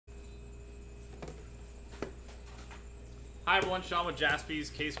Hi everyone, Sean with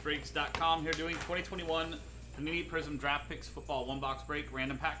JaspysCaseBreaks.com here doing 2021 Panini Prizm Draft Picks Football One Box Break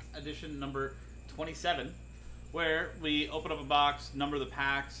Random Pack Edition number 27, where we open up a box, number the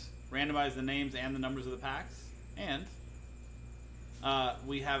packs, randomize the names and the numbers of the packs, and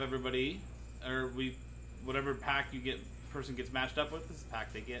we have everybody, whatever pack person gets matched up with, this is the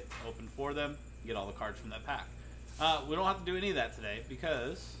pack they get open for them. You get all the cards from that pack. We don't have to do any of that today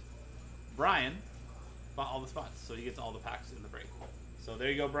because Brian bought all the spots, so he gets all the packs in the break. So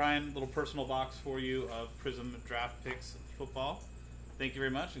there you go, Brian. Little personal box for you of Prizm Draft Picks Football. Thank you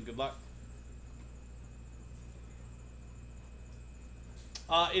very much and good luck.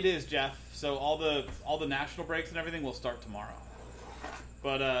 It is, Jeff. So all the national breaks and everything will start tomorrow.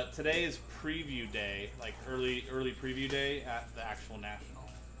 But today is preview day, like early preview day at the actual national.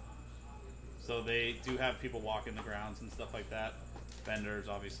 So they do have people walking the grounds and stuff like that. Vendors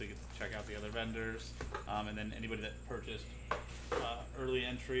obviously get to check out the other vendors, and then anybody that purchased early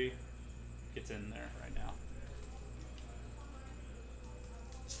entry gets in there right now.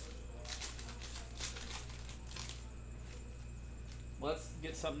 Let's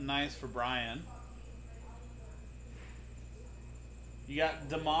get something nice for Brian. You got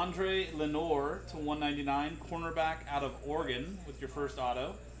Demondre Lenore to 199, cornerback out of Oregon with your first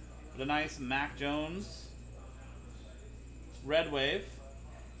auto. The nice Mac Jones Red Wave,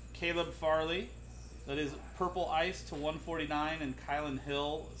 Caleb Farley, that is Purple Ice to 149, and Kylan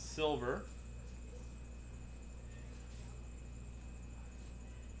Hill Silver.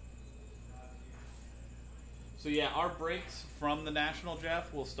 So yeah, our breaks from the National,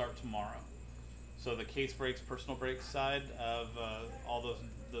 Jeff, will start tomorrow. So the case breaks, personal breaks side of all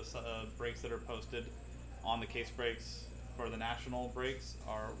those breaks that are posted on the case breaks for the National breaks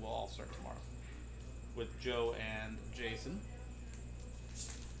will all start tomorrow with Joe and Jason.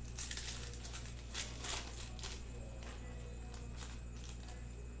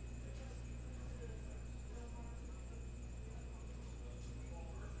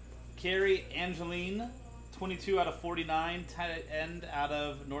 Carrie Angeline, 22 out of 49, tight end out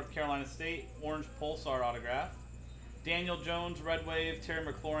of North Carolina State, orange Pulsar autograph. Daniel Jones, Red Wave, Terry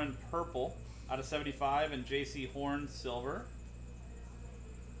McLaurin, purple out of 75, and J.C. Horn, silver.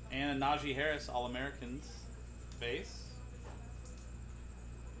 And a Najee Harris, All-Americans base.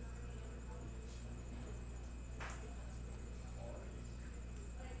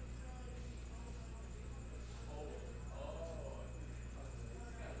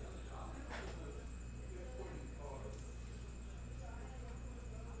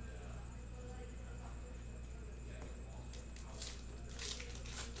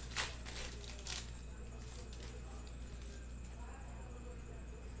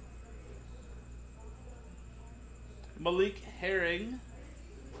 Malik Herring,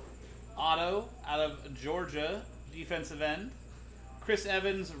 auto out of Georgia, defensive end. Chris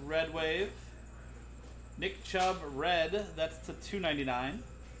Evans, Red Wave. Nick Chubb, red, that's to 299.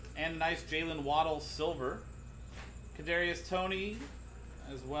 And nice Jalen Waddle, silver. Kadarius Toney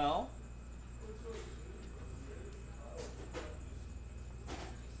as well.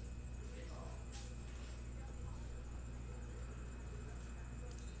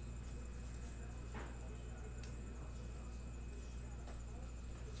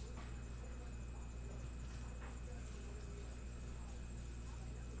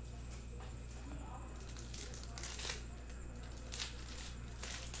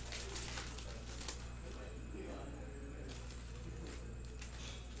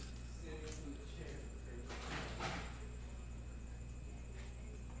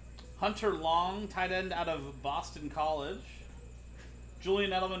 Hunter Long, tight end out of Boston College.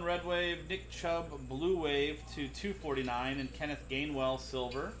 Julian Edelman, Red Wave. Nick Chubb, Blue Wave to 249, and Kenneth Gainwell,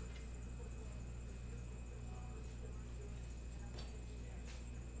 silver.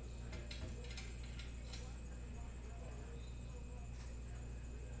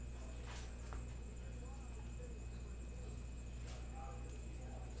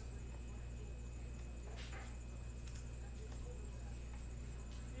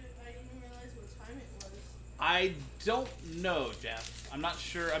 I don't know, Jeff. I'm not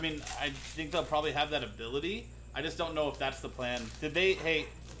sure. I mean, I think they'll probably have that ability. I just don't know if that's the plan. Did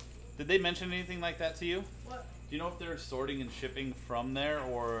they mention anything like that to you? What? Do you know if they're sorting and shipping from there,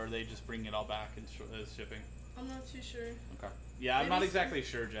 or are they just bringing it all back as shipping? I'm not too sure. Okay. Yeah, I'm not exactly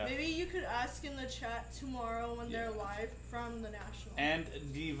sure, Jeff. Maybe you could ask in the chat tomorrow when they're live from the National. And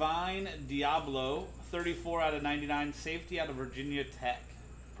Divine Diablo, 34 out of 99, safety out of Virginia Tech,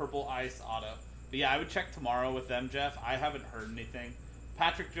 Purple Ice auto. But yeah, I would check tomorrow with them, Jeff. I haven't heard anything.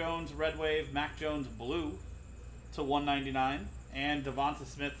 Patrick Jones, Red Wave. Mac Jones, blue to 199. And Devonta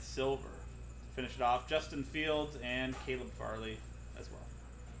Smith, silver finish it off. Justin Fields and Caleb Farley as well.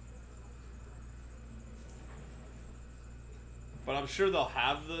 But I'm sure they'll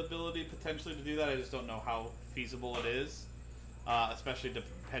have the ability potentially to do that. I just don't know how feasible it is, especially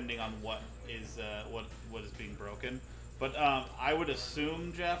depending on what is being broken. But I would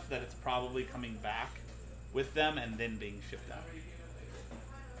assume, Jeff, that it's probably coming back with them and then being shipped out.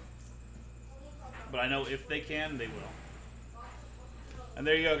 But I know if they can, they will. And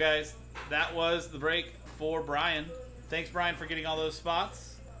there you go, guys. That was the break for Brian. Thanks, Brian, for getting all those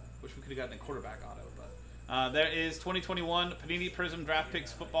spots. Wish we could have gotten a quarterback auto, but there is 2021 Panini Prizm Draft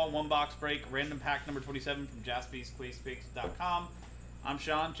Picks Football 1-box break, random pack number 27 from jaspyscasebreaks.com. I'm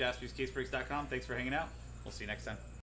Sean, jaspyscasebreaks.com. Thanks for hanging out. We'll see you next time.